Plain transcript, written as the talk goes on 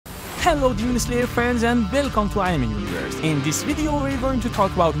Hello Demon Slayer fans and welcome to Anime Universe. In this video we're going to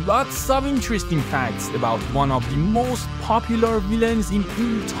talk about lots of interesting facts about one of the most popular villains in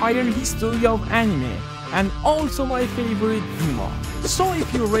the entire history of anime, and also my favorite, Doma. So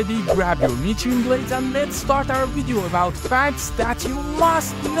if you're ready, grab your Nichiren blades and let's start our video about facts that you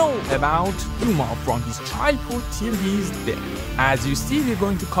must know about Douma from his childhood till his death. As you see, we're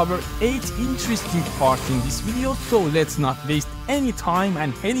going to cover 8 interesting parts in this video, so let's not waste any time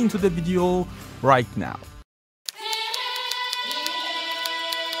and head into the video right now.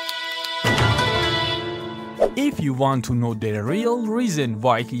 If you want to know the real reason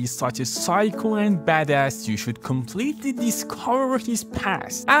why he is such a psycho and badass, you should completely discover his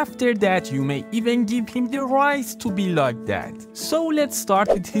past. After that, you may even give him the right to be like that. So let's start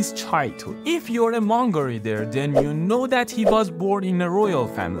with his childhood. If you're a manga reader, then you know that he was born in a royal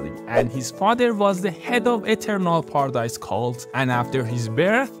family, and his father was the head of Eternal Paradise cult, and after his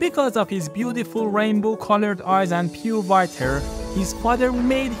birth, because of his beautiful rainbow-colored eyes and pure white hair, his father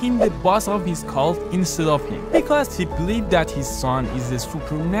made him the boss of his cult instead of him, because he believed that his son is a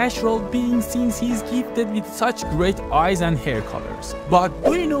supernatural being since he is gifted with such great eyes and hair colors. But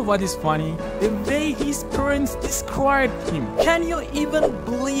do you know what is funny? The way his parents described him. Can you even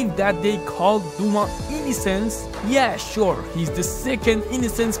believe that they called Douma innocence? Yeah, sure, he's the second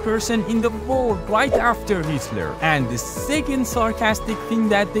innocent person in the world right after Hitler. And the second sarcastic thing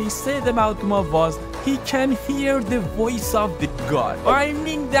that they said about Douma was he can hear the voice of the god. I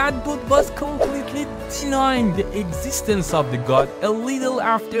mean, that dude was completely denying the existence of the god a little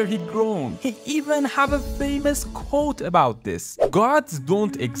after he grown. He even have a famous quote about this: gods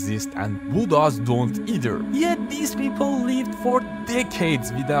don't exist and Buddhas don't either. Yet these people lived for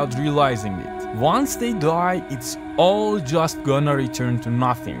decades without realizing it. Once they die, it's all just gonna return to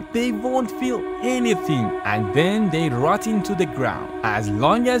nothing. They won't feel anything and then they rot into the ground. As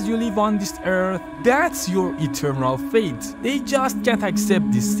long as you live on this earth, that's your eternal fate. They just can't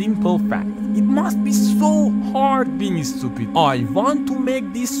accept this simple fact. It must be so hard being stupid. I want to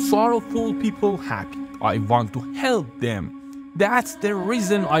make these sorrowful people happy. I want to help them. That's the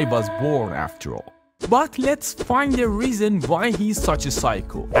reason I was born after all. But let's find the reason why he's such a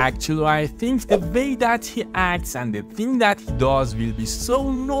psycho. Actually, I think the way that he acts and the thing that he does will be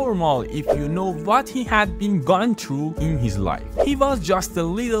so normal if you know what he had been gone through in his life. He was just a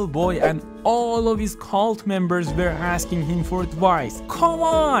little boy and all of his cult members were asking him for advice. Come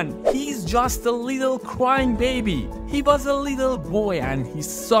on, he's just a little crying baby. He was a little boy and he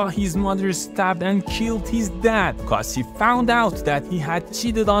saw his mother stabbed and killed his dad because he found out that he had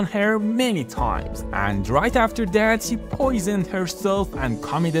cheated on her many times. And right after that, she poisoned herself and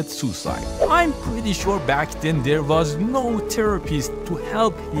committed suicide. I'm pretty sure back then there was no therapist to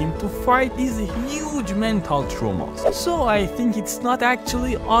help him to fight these huge mental traumas. So I think it's not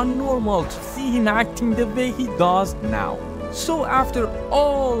actually unnormal to see him acting the way he does now. So after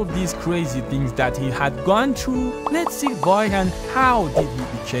all these crazy things that he had gone through, let's see why and how did he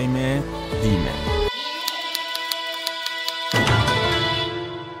become a demon.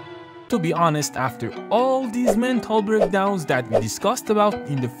 To be honest, after all these mental breakdowns that we discussed about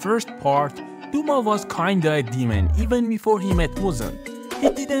in the first part, Douma was kinda a demon even before he met Muzan. He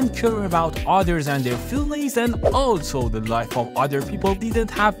didn't care about others and their feelings, and also the life of other people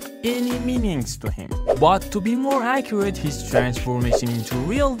didn't have any meanings to him. But to be more accurate, his transformation into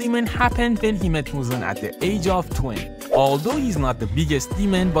real demon happened when he met Muzan at the age of 20. Although he's not the biggest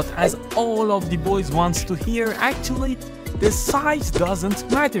demon, but as all of the boys wants to hear, actually, the size doesn't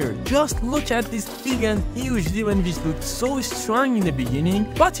matter. Just look at this big and huge demon which looked so strong in the beginning,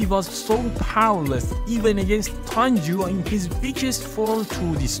 but he was so powerless even against Tanjiro in his weakest form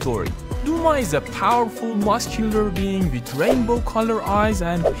through the story. Douma is a powerful muscular being with rainbow color eyes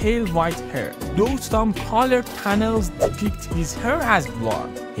and pale white hair. Those some colored panels depict his hair as blood.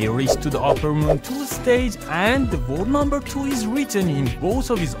 He reached to the Upper Moon 2 stage and the word number 2 is written in both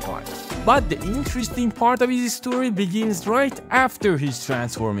of his eyes. But the interesting part of his story begins right after his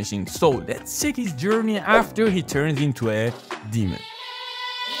transformation, so let's check his journey after he turns into a demon.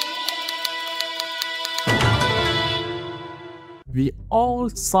 We all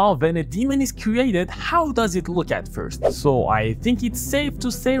saw when a demon is created, how does it look at first? So I think it's safe to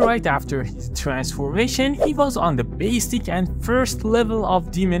say right after his transformation, he was on the basic and first level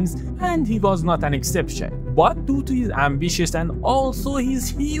of demons and he was not an exception. But due to his ambitious and also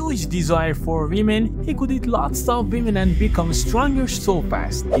his huge desire for women, he could eat lots of women and become stronger so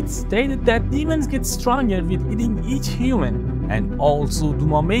fast. It's stated that demons get stronger with eating each human. And also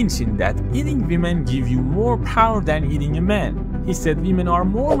Douma mentioned that eating women give you more power than eating a man. He said women are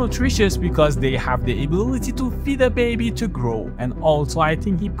more nutritious because they have the ability to feed a baby to grow, and also I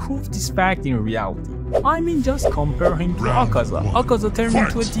think he proved this fact in reality. I mean, just compare him to Akaza. Akaza turned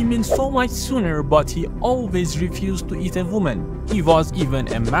into a demon so much sooner, but he always refused to eat a woman. He was even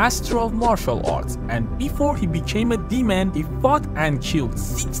a master of martial arts, and before he became a demon, he fought and killed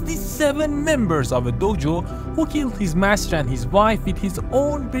 67 members of a dojo who killed his master and his wife with his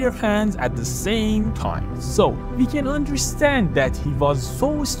own bare hands at the same time. So, we can understand that he was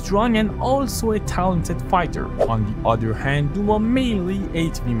so strong and also a talented fighter. On the other hand, Douma mainly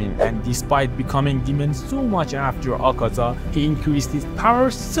ate women, and despite becoming demon so much after Akaza, he increased his power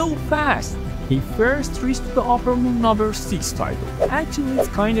so fast. He first reached the Upper Moon number 6 title. Actually,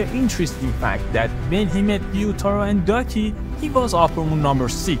 it's kinda interesting fact that when he met Gyutaro and Ducky, he was Upper Moon number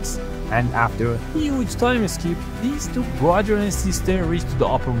 6. And after a huge time skip, these two brother and sister reached the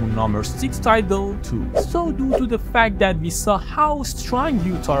Upper Moon number 6 title too. So due to the fact that we saw how strong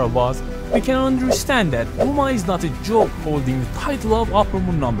Gyutaro was, we can understand that Douma is not a joke holding the title of Upper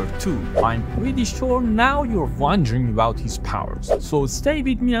Moon number 2. I'm pretty sure now you're wondering about his powers. So stay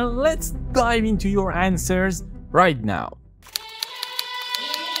with me and let's dive into your answers right now.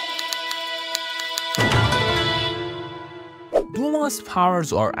 Douma's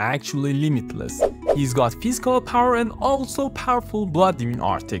powers are actually limitless. He's got physical power and also powerful blood demon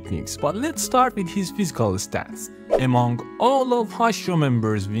art techniques, but let's start with his physical stats. Among all of Hashira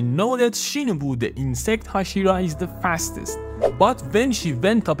members, we know that Shinobu, the insect Hashira, is the fastest. But when she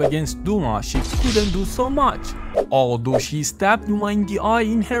went up against Douma, she couldn't do so much. Although she stabbed Douma in the eye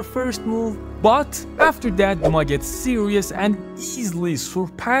in her first move, but after that Douma gets serious and easily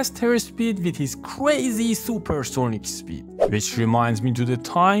surpassed her speed with his crazy supersonic speed. Which reminds me to the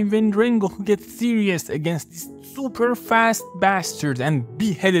time when Rengoku gets serious against this super fast bastard and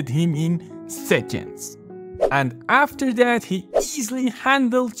beheaded him in seconds. And after that, he easily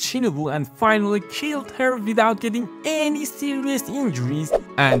handled Shinobu and finally killed her without getting any serious injuries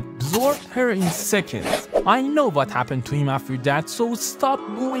and absorbed her in seconds. I know what happened to him after that, so stop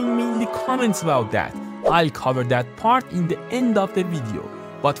going me in the comments about that. I'll cover that part in the end of the video.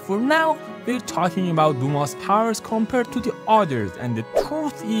 But for now, we're talking about Douma's powers compared to the others, and the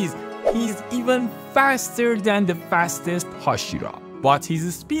truth is, he's even faster than the fastest Hashira. But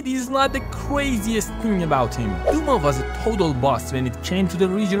his speed is not the craziest thing about him. Douma was a total boss when it came to the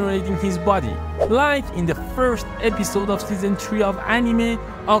regenerating his body. Like in the first episode of season 3 of anime,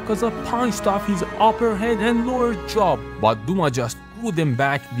 Akaza punched off his upper head and lower jaw, but Douma just threw them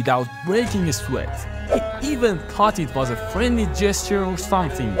back without breaking a sweat. He even thought it was a friendly gesture or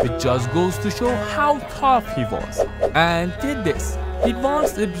something, which just goes to show how tough he was. And get this. He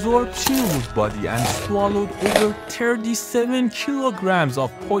once absorbed Shinobu's body and swallowed over 37 kilograms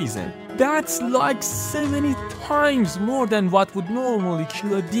of poison. That's like 70 times more than what would normally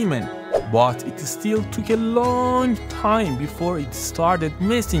kill a demon. But it still took a long time before it started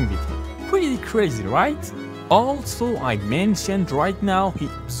messing with him. Pretty crazy, right? Also, I mentioned right now he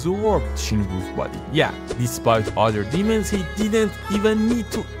absorbed Shinobu's body. Yeah, despite other demons, he didn't even need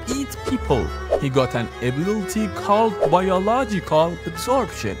to eat people. He got an ability called biological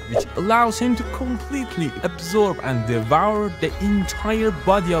absorption, which allows him to completely absorb and devour the entire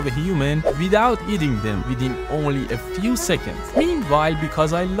body of a human without eating them within only a few seconds. Meanwhile,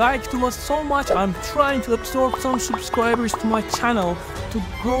 because I like Douma so much, I'm trying to absorb some subscribers to my channel to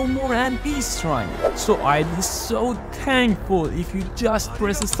grow more and be strong. So I'd be so thankful if you just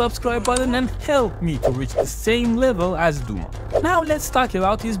press the subscribe button and help me to reach the same level as Douma. Now let's talk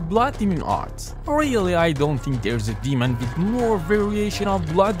about his blood demon arts. Really, I don't think there's a demon with more variation of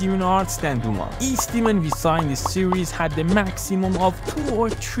blood demon arts than Douma. Each demon we saw in this series had the maximum of 2 or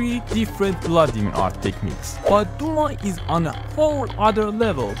 3 different blood demon art techniques. But Douma is on a whole other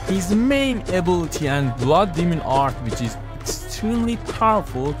level. His main ability and blood demon art, which is extremely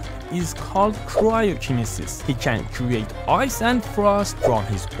powerful, is called cryokinesis. He can create ice and frost from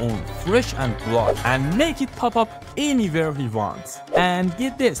his own flesh and blood and make it pop up anywhere he wants. And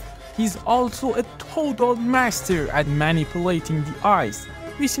get this, he's also a total master at manipulating the ice,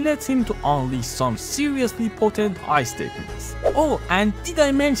 which lets him to unleash some seriously potent ice techniques. Oh, and did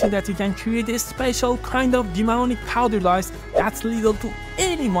I mention that he can create a special kind of demonic powdered ice that's lethal to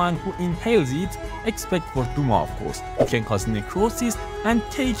anyone who inhales it, except for Douma of course. It can cause necrosis and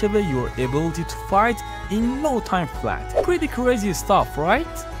take away your ability to fight in no time flat. Pretty crazy stuff, right?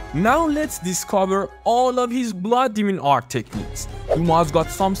 Now let's discover all of his blood demon art techniques. Douma's got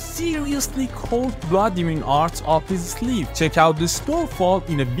some seriously cold blood demon arts up his sleeve. Check out the Snowfall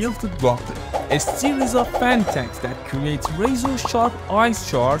in a Belted Gauntlet, a series of fan tanks that creates razor-sharp ice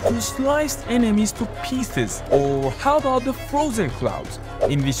shards to slice enemies to pieces. Or how about the Frozen Clouds,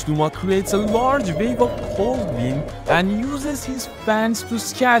 in which Douma creates a large wave of cold wind and uses his fans to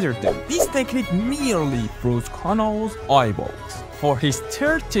scatter them. This technique nearly froze Kano's eyeballs. For his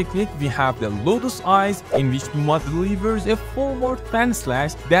third technique, we have the Lotus Eyes, in which Douma delivers a forward fan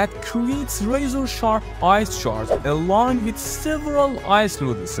slash that creates razor-sharp ice shards along with several ice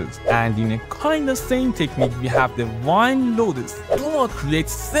lotuses. And in a kinda same technique, we have the Vine Lotus. Douma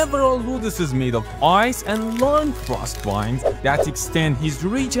creates several lotuses made of ice and long frost vines that extend his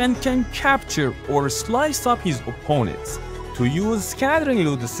reach and can capture or slice up his opponents. To use scattering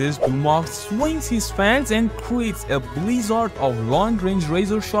lotuses, Douma swings his fans and creates a blizzard of long-range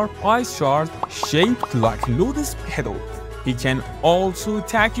razor-sharp ice shards shaped like lotus petals. He can also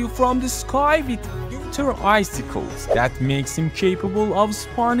attack you from the sky with winter icicles that makes him capable of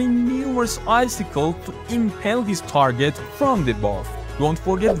spawning numerous icicles to impel his target from the above. Don't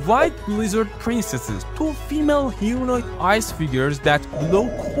forget White Blizzard Princesses, two female humanoid ice figures that blow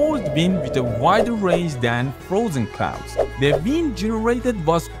cold wind with a wider range than Frozen Clouds. The wind generated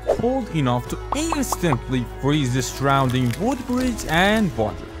was cold enough to instantly freeze the surrounding wood bridge and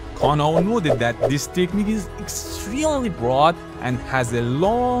water. Kano noted that this technique is extremely broad and has a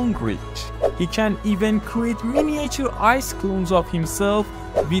long reach. He can even create miniature ice clones of himself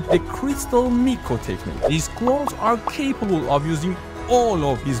with the Crystal Miko technique. These clones are capable of using all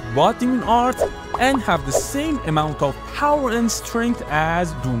of his blood demon arts and have the same amount of power and strength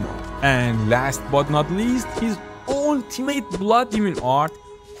as Douma. And last but not least, his ultimate blood demon art,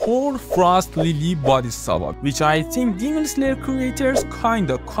 Hoarfrost Lily Bodhisattva, which I think Demon Slayer creators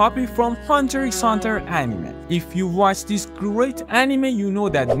kinda copy from Hunter x Hunter anime. If you watch this great anime, you know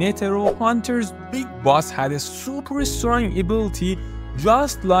that Netero, Hunter's big boss, had a super strong ability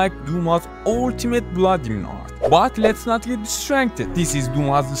just like Douma's ultimate blood demon art. But let's not get distracted. This is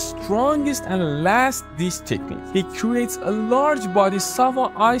Douma's strongest and last dish technique. He creates a large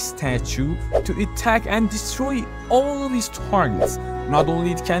Bodhisattva ice statue to attack and destroy all of his targets. Not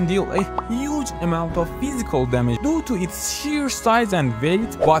only it can deal a huge amount of physical damage due to its sheer size and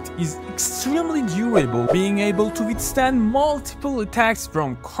weight, but is extremely durable, being able to withstand multiple attacks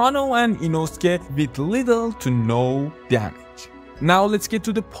from Kano and Inosuke with little to no damage. Now let's get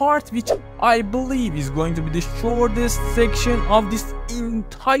to the part which I believe is going to be the shortest section of this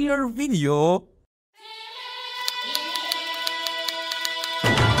entire video.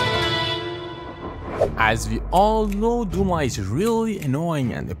 As we all know, Douma is really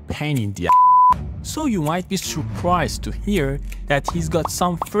annoying and a pain in the ass. So you might be surprised to hear that he's got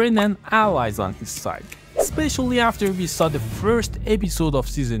some friends and allies on his side. Especially after we saw the first episode of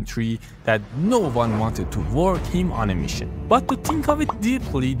season 3 that no one wanted to work him on a mission. But to think of it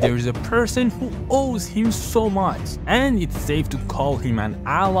deeply, there is a person who owes him so much, and it's safe to call him an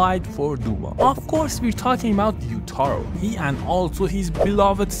ally for Douma. Of course, we're talking about Yutaro. He and also his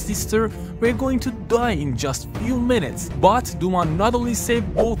beloved sister were going to die in just few minutes, but Douma not only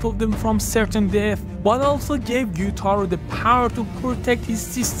saved both of them from certain death, but also gave Yutaro the power to protect his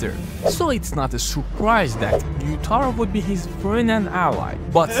sister. So it's not a surprise that Yutaro would be his friend and ally.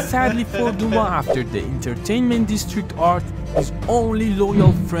 But sadly for Douma, after the Entertainment District arc, his only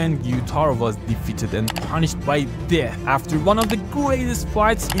loyal friend Yutaro was defeated and punished by death after one of the greatest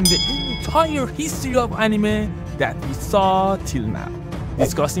fights in the entire history of anime that we saw till now.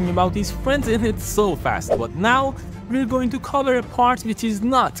 Discussing about his friends ended so fast, but now we're going to cover a part which is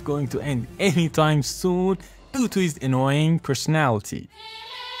not going to end anytime soon due to his annoying personality.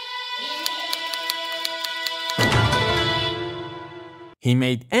 He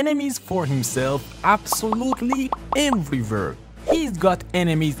made enemies for himself absolutely everywhere. He's got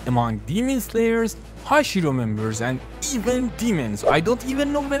enemies among Demon Slayers, Hashiro members, and even demons. I don't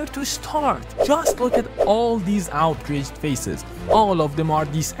even know where to start. Just look at all these outraged faces. All of them are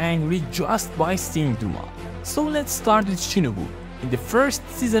this angry just by seeing Douma. So let's start with Shinobu. In the first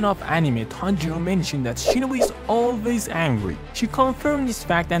season of anime, Tanjiro mentioned that Shinobu is always angry. She confirmed this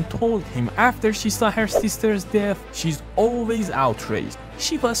fact and told him after she saw her sister's death, she's always outraged.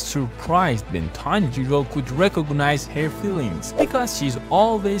 She was surprised when Tanjiro could recognize her feelings, because she's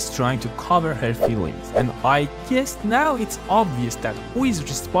always trying to cover her feelings. And I guess now it's obvious that who is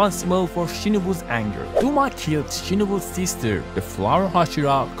responsible for Shinobu's anger. Douma killed Shinobu's sister, the flower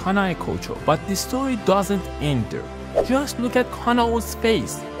Hashira Kanae Kocho, but the story doesn't end there. Just look at Kanao's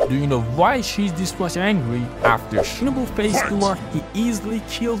face. Do you know why she's this much angry? After Shinobu faced Douma, he easily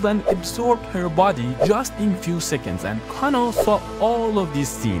killed and absorbed her body just in few seconds, and Kanao saw all of these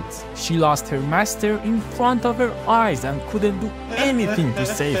scenes. She lost her master in front of her eyes and couldn't do anything to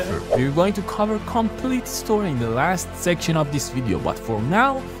save her. We're going to cover complete story in the last section of this video, but for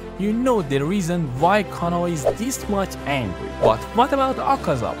now, you know the reason why Kanao is this much angry. But what about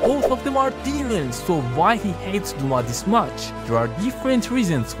Akaza? Both of them are demons, so why he hates Douma this much? There are different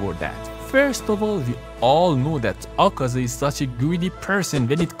reasons for that. First of all, we all know that Akaza is such a greedy person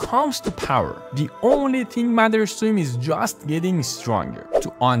when it comes to power. The only thing matters to him is just getting stronger.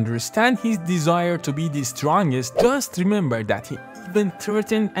 To understand his desire to be the strongest, just remember that he even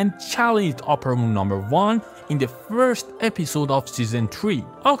threatened and challenged Upper Moon number 1 in the first episode of season 3.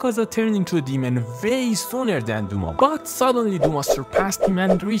 Akaza turned into a demon way sooner than Douma, but suddenly Douma surpassed him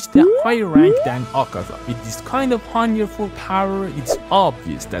and reached a higher rank than Akaza. With this kind of hunger for power, it's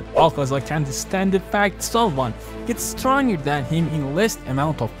obvious that Akaza can't stand the fact someone gets stronger than him in less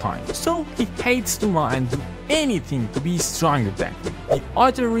amount of time. So he hates Douma and do anything to be stronger than him. The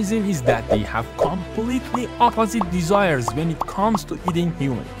other reason is that they have completely opposite desires when it comes to eating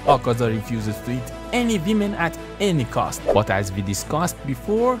human. Akaza refuses to eat any women at any cost, but as we discussed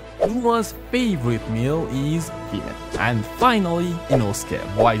before, Douma's favorite meal is women. And finally, Inosuke.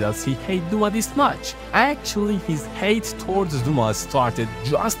 Why does he hate Douma this much? Actually, his hate towards Douma started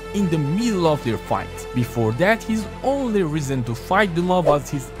just in the middle of their fight. Before that, his only reason to fight Douma was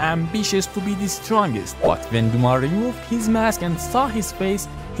his ambition to be the strongest. But when Douma removed his mask and saw his face,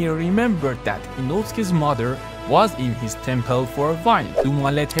 he remembered that Inosuke's mother was in his temple for a while.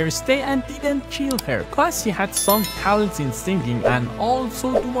 Douma let her stay and didn't kill her cause she had some talents in singing, and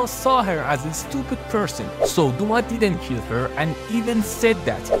also Douma saw her as a stupid person. So Douma didn't kill her and even said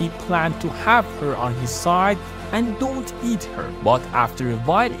that he planned to have her on his side and don't eat her. But after a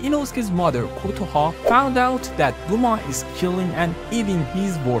while, Inosuke's mother, Kotoha, found out that Douma is killing and eating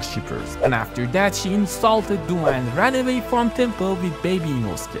his worshippers. And after that, she insulted Douma and ran away from temple with baby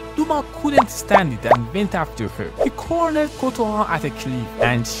Inosuke. Douma couldn't stand it and went after her. He cornered Kotoha at a cliff,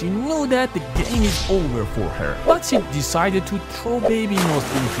 and she knew that the game is over for her. But she decided to throw baby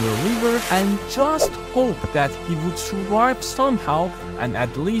Inosuke into a river and just hope that he would survive somehow and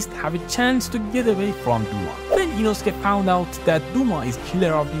at least have a chance to get away from Douma. When Inosuke found out that Douma is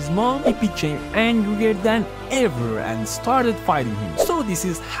killer of his mom, he became angrier than ever and started fighting him. So this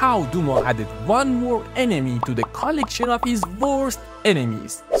is how Douma added one more enemy to the collection of his worst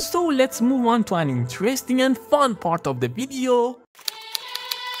enemies. So let's move on to an interesting and fun part of the video.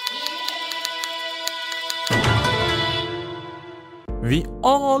 We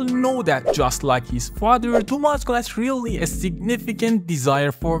all know that just like his father, Douma's got really a significant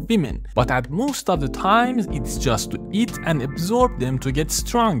desire for women, but at most of the times it's just to eat and absorb them to get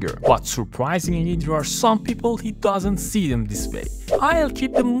stronger. But surprisingly, there are some people he doesn't see them this way. I'll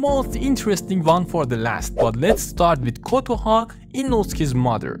keep the most interesting one for the last, but let's start with Kotoha, Inosuke's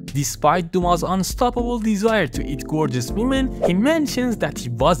mother. Despite Douma's unstoppable desire to eat gorgeous women, he mentions that he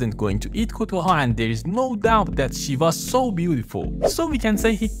wasn't going to eat Kotoha, and there is no doubt that she was so beautiful. So we can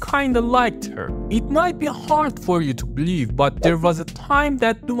say he kinda liked her. It might be hard for you to believe, but there was a time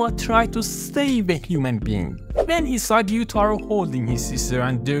that Douma tried to save a human being. When he saw Gyutaro holding his sister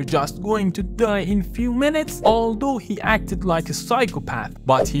and they're just going to die in few minutes, although he acted like a psychopath,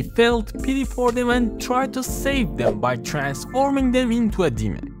 but he felt pity for them and tried to save them by transforming them into a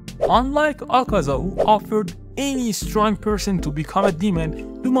demon. Unlike Akaza, who offered any strong person to become a demon,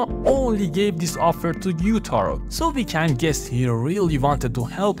 Douma only gave this offer to Gyutaro, so we can guess he really wanted to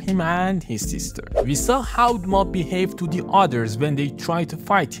help him and his sister. We saw how Douma behaved to the others when they tried to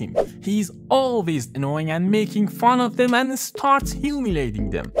fight him. He is always annoying and making fun of them and starts humiliating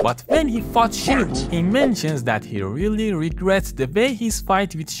them. But when he fought Shinobu, he mentions that he really regrets the way his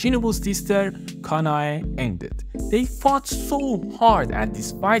fight with Shinobu's sister Kanae ended. They fought so hard and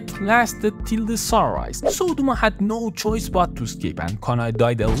this fight lasted till the sunrise, so Douma had no choice but to escape, and Kanae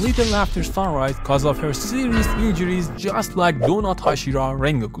died a little after sunrise because of her serious injuries, just like Donut Hashira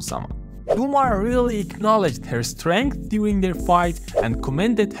Rengoku-sama. Douma really acknowledged her strength during their fight and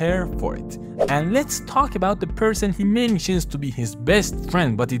commended her for it. And let's talk about the person he mentions to be his best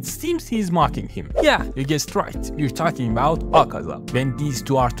friend, but it seems he's mocking him. Yeah, you guessed right, you're talking about Akaza. When these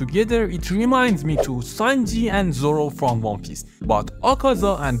two are together, it reminds me to Sanji and Zoro from One Piece. But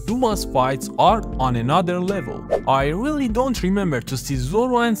Akaza and Douma's fights are on another level. I really don't remember to see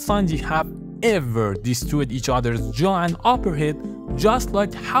Zoro and Sanji have ever destroyed each other's jaw and upper head just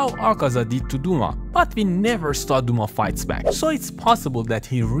like how Akaza did to Douma, but we never saw Douma fights back. So it's possible that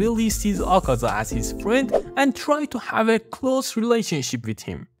he really sees Akaza as his friend and try to have a close relationship with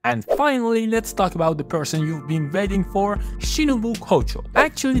him. And finally, let's talk about the person you've been waiting for, Shinobu Kocho.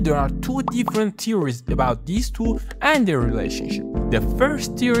 Actually, there are two different theories about these two and their relationship. The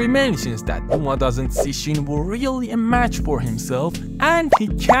first theory mentions that Douma doesn't see Shinobu really a match for himself, and he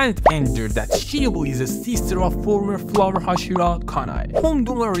can't endure that Shinobu is a sister of former flower Hashira Kanae, whom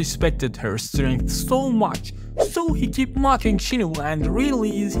Douma respected her strength so much. So he keep mocking Shinobu and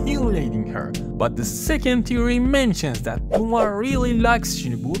really is humiliating her. But the second theory mentions that Douma really likes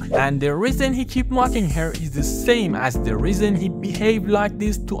Shinobu, and the reason he keep mocking her is the same as the reason he behaved like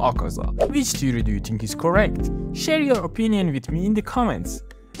this to Akaza. Which theory do you think is correct? Share your opinion with me in the comments.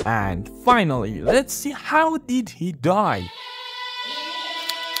 And finally, let's see how did he die.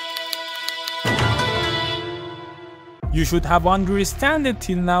 You should have understood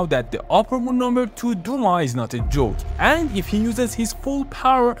till now that the upper moon number 2 Douma is not a joke, and if he uses his full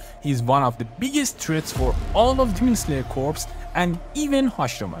power, he is one of the biggest threats for all of Demon Slayer Corps and even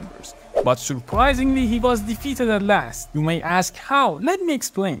Hashira members. But surprisingly, he was defeated at last. You may ask how? Let me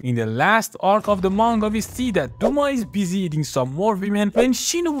explain. In the last arc of the manga, we see that Douma is busy eating some more women when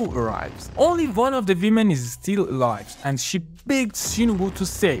Shinobu arrives. Only one of the women is still alive, and she begged Shinobu to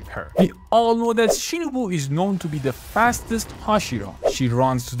save her. We all know that Shinobu is known to be the fastest Hashira. She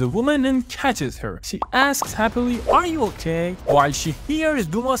runs to the woman and catches her. She asks happily, "Are you okay?" While she hears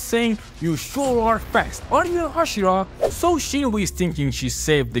Douma saying, "You sure are fast. Are you a Hashira?" So Shinobu is thinking she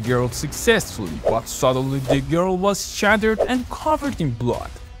saved the girl successfully, but suddenly the girl was shattered and covered in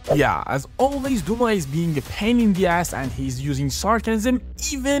blood. Yeah, as always, Douma is being a pain in the ass and he's using sarcasm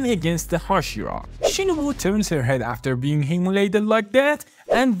even against the Hashira. Shinobu turns her head after being humiliated like that,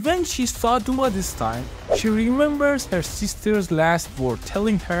 and when she saw Douma this time, she remembers her sister's last word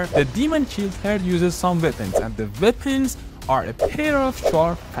telling her the demon killed her uses some weapons, and the weapons are a pair of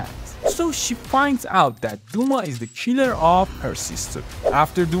sharp fangs. So she finds out that Douma is the killer of her sister.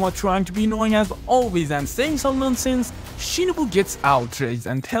 After Douma trying to be annoying as always and saying some nonsense, Shinobu gets outraged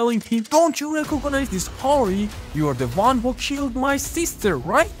and telling him, "Don't you recognize this Hori? You're the one who killed my sister,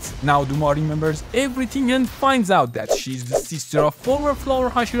 right?" Now Douma remembers everything and finds out that she's the sister of former flower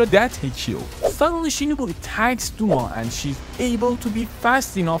Hashira that he killed. Suddenly Shinobu attacks Douma and she's able to be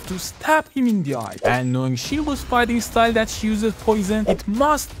fast enough to stab him in the eye. And knowing Shinobu's fighting style that she uses poison, it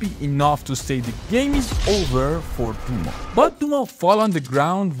must be enough to say the game is over for Douma. But Douma fall on the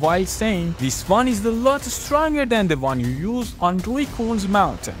ground while saying, "This one is a lot stronger than the one you used on Ruikon's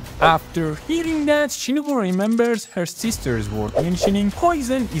mountain." After hearing that, Shinobu remembers her sister's word mentioning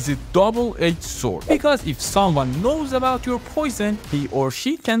poison is a double-edged sword, because if someone knows about your poison, he or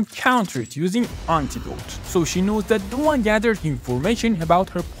she can counter it using antidote. So she knows that Douma gathered information about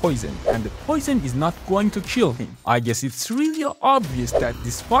her poison, and the poison is not going to kill him. I guess it's really obvious that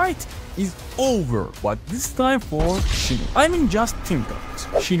this fight is over, but this time for Shinobu. I mean, just think of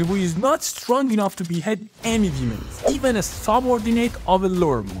it. Shinobu is not strong enough to behead any demons, even a subordinate of a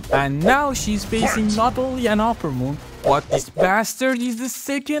lower moon. And now she's facing not only an upper moon, but this bastard is the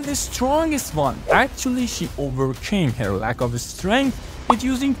second strongest one. Actually, she overcame her lack of strength with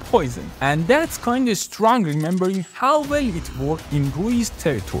using poison, and that's kinda strong remembering how well it worked in Rui's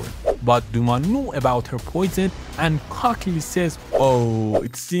territory. But Douma knew about her poison and cockily says, "Oh,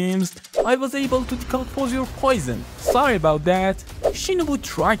 it seems I was able to decompose your poison. Sorry about that." Shinobu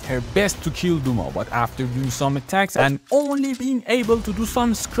tried her best to kill Douma, but after doing some attacks and only being able to do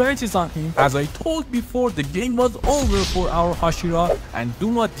some scratches on him, as I told before, the game was over for our Hashira, and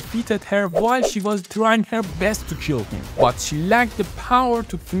Douma defeated her while she was trying her best to kill him. But she lacked the power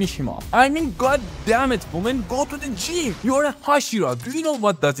to finish him off. I mean, god damn it, woman, go to the gym. You're a Hashira. Do you know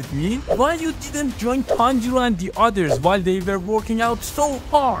what does it mean? Why you didn't join Tanjiro and the others while they were working out so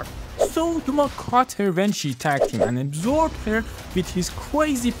hard? So Douma caught her when she attacked him and absorbed her with his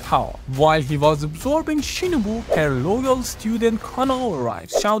crazy power. While he was absorbing Shinobu, her loyal student Kanao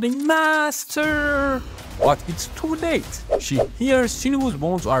arrives, shouting, "Master!" But it's too late. She hears Shinobu's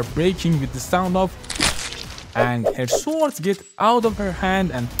bones are breaking with the sound of, and her swords get out of her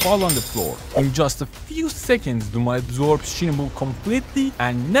hand and fall on the floor. In just a few seconds, Douma absorbs Shinobu completely,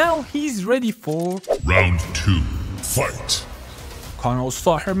 and now he's ready for Round 2, fight! Kanao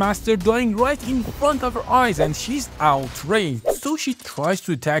saw her master dying right in front of her eyes and she's outraged. So she tries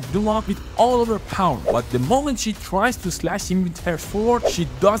to attack Douma with all of her power, but the moment she tries to slash him with her sword, she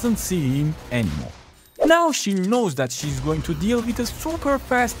doesn't see him anymore. Now she knows that she's going to deal with a super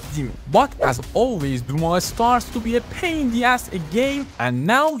fast demon. But as always, Douma starts to be a pain in the ass again, and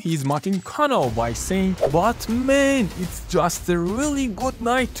now he's mocking Kano by saying, "But man, it's just a really good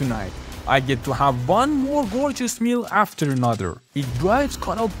night tonight. I get to have one more gorgeous meal after another." It drives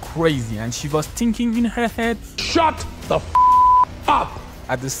Kano crazy, and she was thinking in her head, "Shut the up!"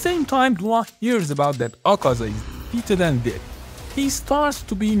 At the same time, Douma hears about that Akaza is defeated and dead. He starts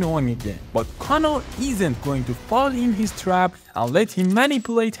to be annoying again, but Kano isn't going to fall in his trap and let him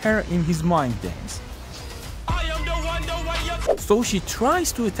manipulate her in his mind games. So she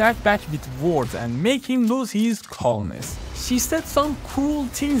tries to attack back with words and make him lose his calmness. She said some cruel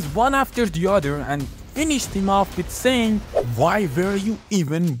things one after the other and finished him off with saying, "Why were you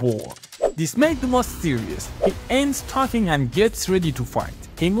even born?" This made Douma serious. He ends talking and gets ready to fight.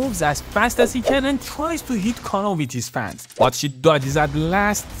 He moves as fast as he can and tries to hit Kano with his fans, but she dodges at the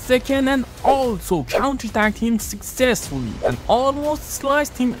last second and also counterattacked him successfully and almost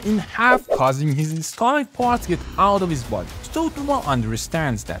sliced him in half, causing his stomach parts get out of his body. So Douma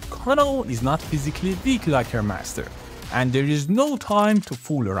understands that Kano is not physically weak like her master, and there is no time to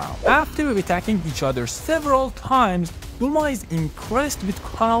fool around. After attacking each other several times, Douma is impressed with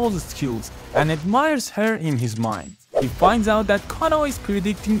Kano's skills and admires her in his mind. He finds out that Kano is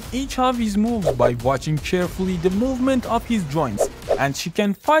predicting each of his moves by watching carefully the movement of his joints, and she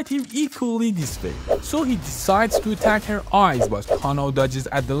can fight him equally this way. So he decides to attack her eyes, but Kano dodges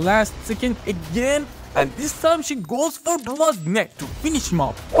at the last second again, and this time she goes for Douma's neck to finish him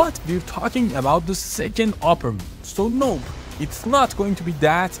up. But we're talking about the second upper move, so nope, it's not going to be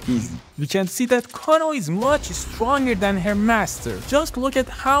that easy. We can see that Kano is much stronger than her master. Just look at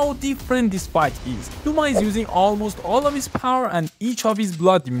how different this fight is. Douma is using almost all of his power and each of his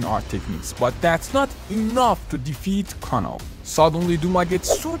blood demon art techniques, but that's not enough to defeat Kano. Suddenly Douma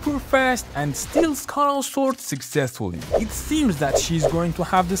gets super fast and steals Kano's sword successfully. It seems that she's going to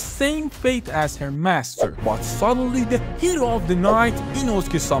have the same fate as her master, but suddenly the hero of the night,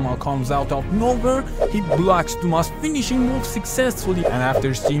 Inosuke-sama, comes out of nowhere. He blocks Douma's finishing move successfully, and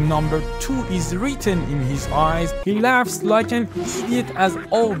after seeing number 2 is written in his eyes, he laughs like an idiot as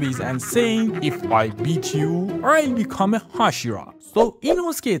always and saying, "If I beat you, I'll become a Hashira." So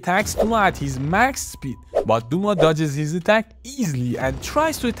Inosuke attacks Douma at his max speed, but Douma dodges his attack easily and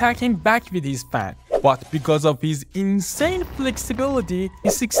tries to attack him back with his fan. But because of his insane flexibility, he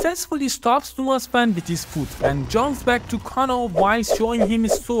successfully stops Douma's fan with his foot and jumps back to Kano while showing him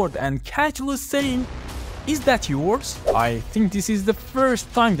his sword and casually saying, "Is that yours?" I think this is the first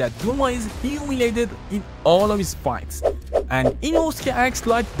time that Douma is humiliated in all of his fights, and Inosuke acts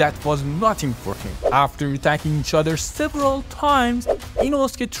like that was nothing for him. After attacking each other several times,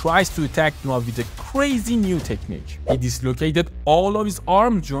 Inosuke tries to attack Douma with a crazy new technique. He dislocated all of his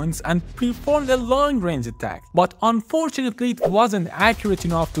arm joints and performed a long-range attack, but unfortunately it wasn't accurate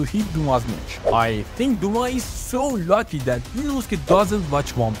enough to hit Douma's neck. I think Douma is so lucky that Inosuke doesn't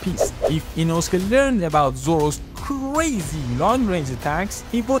watch One Piece. If Inosuke learned about Zoro's crazy long-range attacks,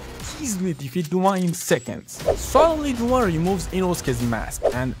 he would easily defeat Douma in seconds. Suddenly Douma removes Inosuke's mask,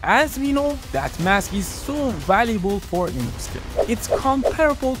 and as we know, that mask is so valuable for Inosuke. It's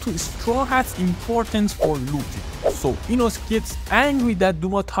comparable to Straw Hat's importance for looting. So Inosuke gets angry that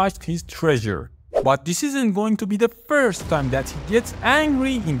Douma touched his treasure. But this isn't going to be the first time that he gets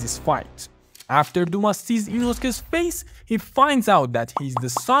angry in this fight. After Douma sees Inosuke's face, he finds out that he's the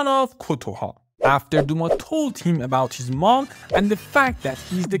son of Kotoha. After Douma told him about his mom and the fact that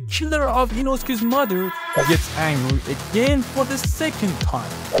he's the killer of Inosuke's mother, he gets angry again for the second time.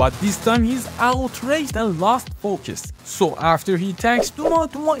 But this time he's outraged and lost focus. So after he attacks Douma,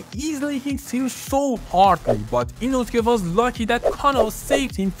 Douma easily hits him so hardly, but Inosuke was lucky that Kano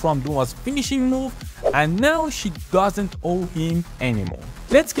saved him from Douma's finishing move, and now she doesn't owe him anymore.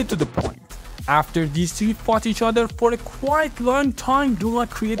 Let's get to the point. After these three fought each other for a quite long time, Douma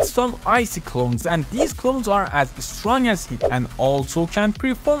creates some icy clones, and these clones are as strong as he and also can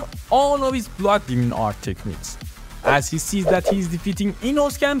perform all of his blood demon art techniques. As he sees that he is defeating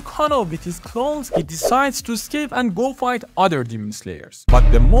Inosuke and Kano with his clones, he decides to escape and go fight other demon slayers. But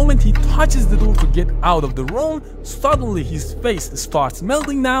the moment he touches the door to get out of the room, suddenly his face starts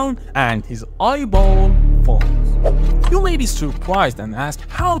melting down and his eyeball falls. You may be surprised and ask,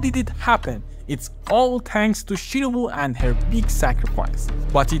 how did it happen? It's all thanks to Shinobu and her big sacrifice.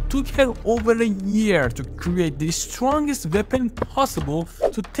 But it took her over a year to create the strongest weapon possible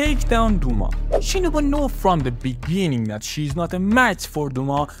to take down Douma. Shinobu knew from the beginning that she is not a match for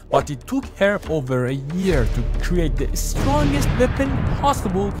Douma, but it took her over a year to create the strongest weapon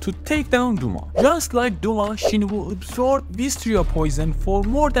possible to take down Douma. Just like Douma, Shinobu absorbed Vistria poison for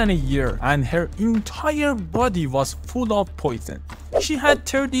more than a year, and her entire body was full of poison. She had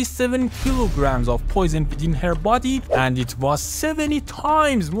 37 kilograms of poison within her body, and it was 70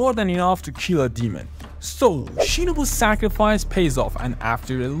 times more than enough to kill a demon. So, Shinobu's sacrifice pays off, and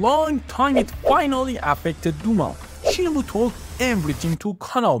after a long time it finally affected Douma. Shinobu told everything to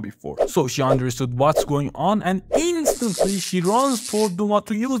Kanao before, so she understood what's going on, and instantly she runs toward Douma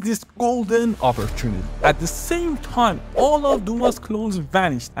to use this golden opportunity. At the same time, all of Douma's clothes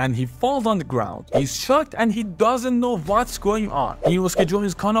vanished and he falls on the ground. He's shocked and he doesn't know what's going on. Inosuke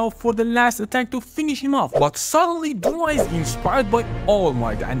joins Kanao for the last attack to finish him off, but suddenly Douma is inspired by All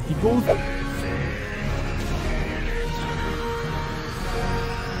Might and he goes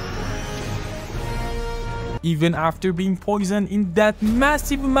even after being poisoned in that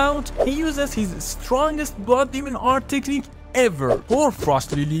massive amount. He uses his strongest blood demon art technique ever for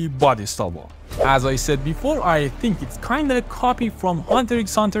Frost Lily Body Stalwa. As I said before, I think it's kinda a copy from Hunter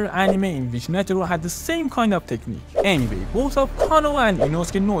x Hunter anime in which Netero had the same kind of technique. Anyway, both of Kanao and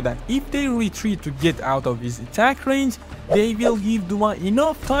Inosuke know that if they retreat to get out of his attack range, they will give Douma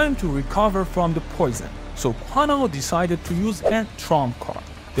enough time to recover from the poison. So Kanao decided to use a trump card.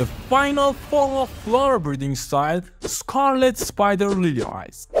 The final form of flower breeding style, Scarlet Spider Lily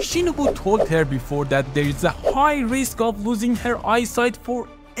Eyes. Shinobu told her before that there is a high risk of losing her eyesight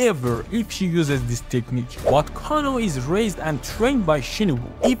forever if she uses this technique. But Kanao is raised and trained by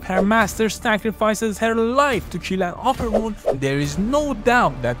Shinobu. If her master sacrifices her life to kill an upper moon, there is no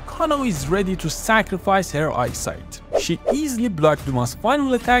doubt that Kanao is ready to sacrifice her eyesight. She easily blocked Douma's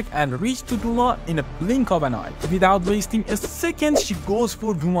final attack and reached to Douma in a blink of an eye. Without wasting a second, she goes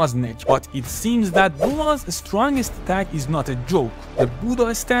for Douma's neck. But it seems that Douma's strongest attack is not a joke. The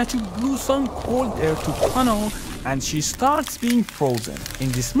Buddha statue blew some cold air to Kanao and she starts being frozen.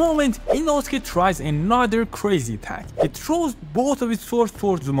 In this moment, Inosuke tries another crazy attack. It throws both of its swords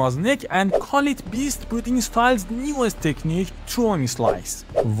towards Douma's neck and call it Beast Breeding Style's newest technique, Throwing Slice.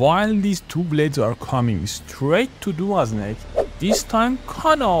 While these two blades are coming straight to Douma's neck, this time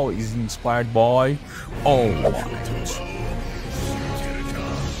Kanao is inspired by All Might.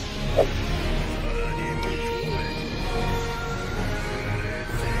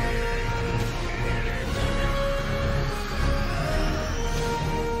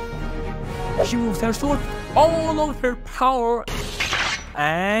 She moves her sword, all of her power,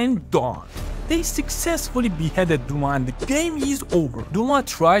 and done. They successfully beheaded Douma and the game is over. Douma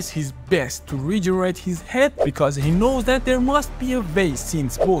tries his best to regenerate his head because he knows that there must be a way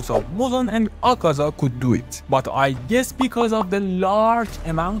since both of Muzan and Akaza could do it. But I guess because of the large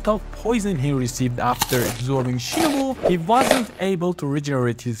amount of poison he received after absorbing Shinobu, he wasn't able to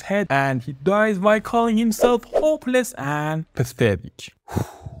regenerate his head and he dies by calling himself hopeless and pathetic.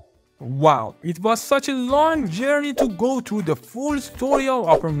 Wow, it was such a long journey to go through the full story of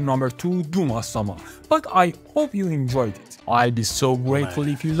Upper Number 2 Douma-sama, but I hope you enjoyed it. I'd be so grateful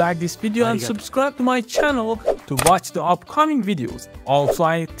if you like this video and subscribe to my channel to watch the upcoming videos. Also,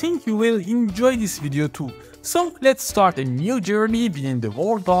 I think you will enjoy this video too. So let's start a new journey within the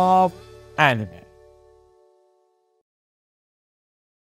world of anime.